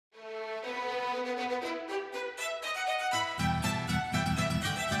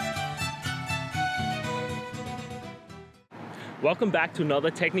Welcome back to another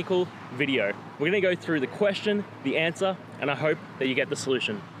technical video. We're gonna go through the question, the answer, and I hope that you get the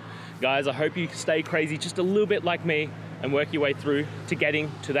solution. Guys, I hope you stay crazy just a little bit like me and work your way through to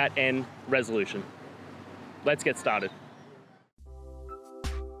getting to that end resolution. Let's get started.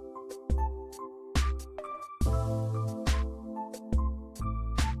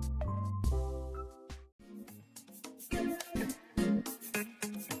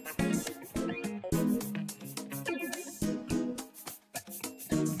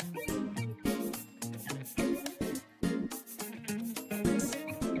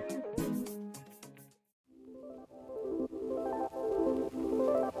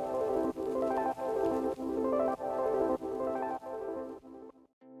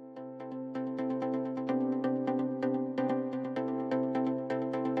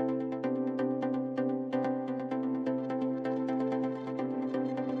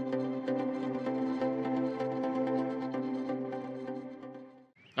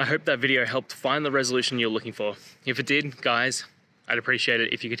 I hope that video helped find the resolution you're looking for. If it did, guys, I'd appreciate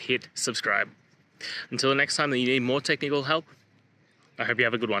it if you could hit subscribe. Until the next time that you need more technical help, I hope you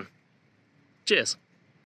have a good one. Cheers.